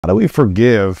How do we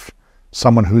forgive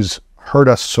someone who's hurt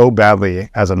us so badly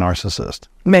as a narcissist?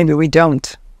 Maybe we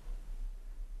don't.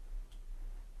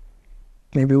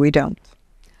 Maybe we don't.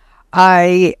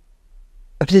 I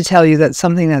have to tell you that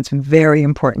something that's very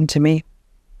important to me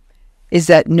is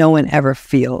that no one ever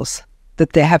feels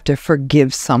that they have to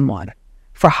forgive someone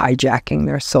for hijacking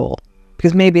their soul,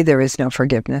 because maybe there is no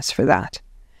forgiveness for that.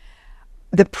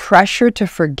 The pressure to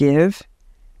forgive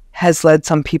has led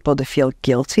some people to feel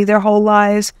guilty their whole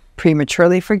lives,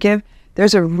 prematurely forgive.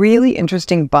 There's a really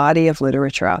interesting body of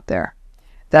literature out there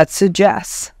that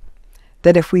suggests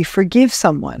that if we forgive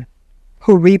someone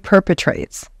who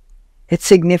reperpetrates, it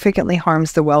significantly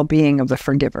harms the well-being of the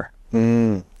forgiver.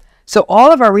 So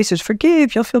all of our research,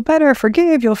 forgive, you'll feel better,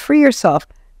 forgive, you'll free yourself.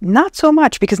 Not so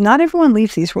much, because not everyone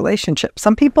leaves these relationships.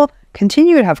 Some people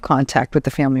continue to have contact with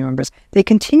the family members. They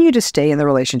continue to stay in the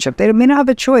relationship. They may not have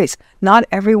a choice. Not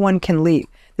everyone can leave.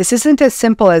 This isn't as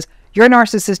simple as, you're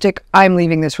narcissistic, I'm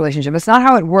leaving this relationship. It's not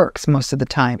how it works most of the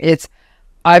time. It's,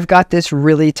 I've got this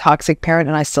really toxic parent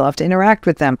and I still have to interact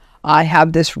with them. I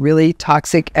have this really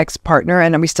toxic ex-partner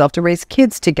and we still have to raise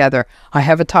kids together. I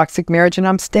have a toxic marriage and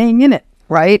I'm staying in it,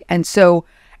 right? And so,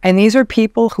 and these are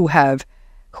people who have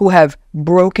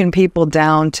broken people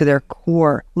down to their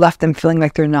core, left them feeling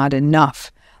like they're not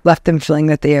enough, left them feeling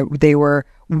that they were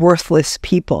worthless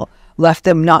people, left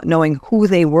them not knowing who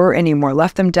they were anymore,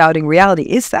 left them doubting reality.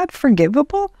 Is that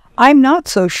forgivable? I'm not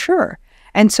so sure.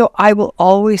 And so I will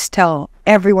always tell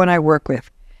everyone I work with,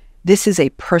 this is a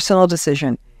personal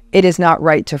decision. It is not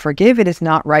right to forgive. It is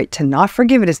not right to not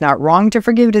forgive. It is not wrong to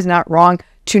forgive. It is not wrong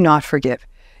to not forgive.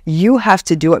 You have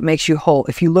to do what makes you whole.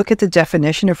 If you look at the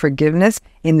definition of forgiveness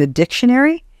in the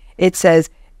dictionary, it says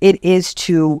it's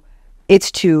to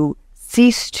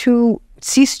cease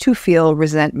to feel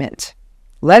resentment.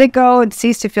 Let it go and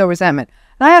cease to feel resentment.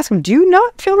 And I ask him, do you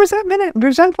not feel resentment?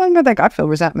 Resentful? Like, I feel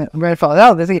resentment.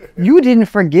 Oh, you didn't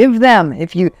forgive them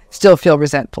if you still feel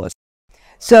resentful.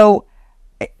 So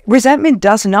resentment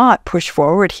does not push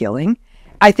forward healing.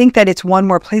 I think that it's one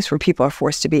more place where people are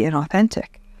forced to be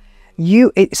inauthentic.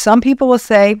 Some people will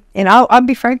say, and I'll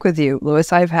be frank with you,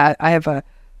 Louis, I have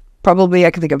probably I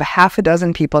can think of a half a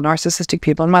dozen people, narcissistic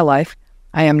people in my life.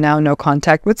 I am now no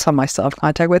contact with, some I still have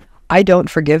contact with. I don't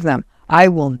forgive them. I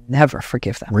will never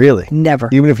forgive them. Really? Never.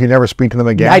 Even if you never speak to them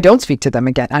again? I don't speak to them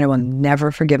again. I will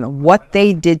never forgive them. What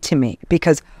they did to me,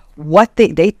 because what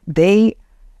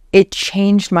it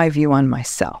changed my view on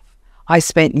myself. I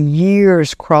spent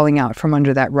years crawling out from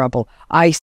under that rubble.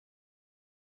 I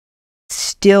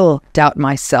still doubt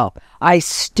myself. I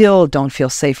still don't feel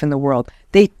safe in the world.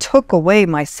 They took away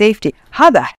my safety. How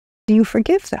the heck do you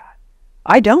forgive that?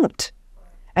 I don't.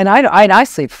 And I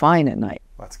sleep fine at night.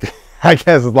 That's good. I guess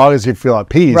as long as you feel at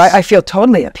peace. Right, I feel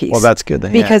totally at peace. Well, that's good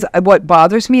then. Because what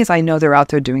bothers me is I know they're out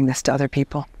there doing this to other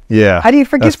people. Yeah. How do you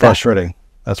forgive that? That's frustrating.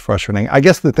 That's frustrating. I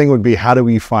guess the thing would be, how do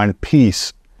we find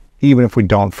peace even if we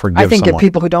don't forgive someone? I think that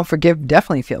people who don't forgive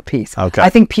definitely feel peace. Okay. I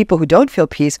think people who don't feel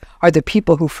peace are the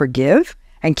people who forgive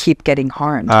and keep getting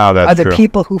harmed. Oh, that's are the true.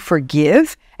 people who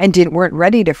forgive and weren't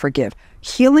ready to forgive.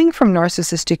 Healing from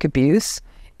narcissistic abuse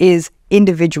is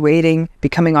individuating,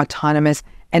 becoming autonomous,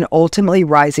 and ultimately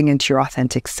rising into your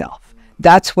authentic self.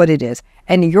 That's what it is.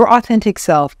 And your authentic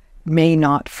self may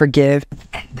not forgive,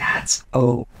 and that's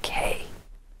okay.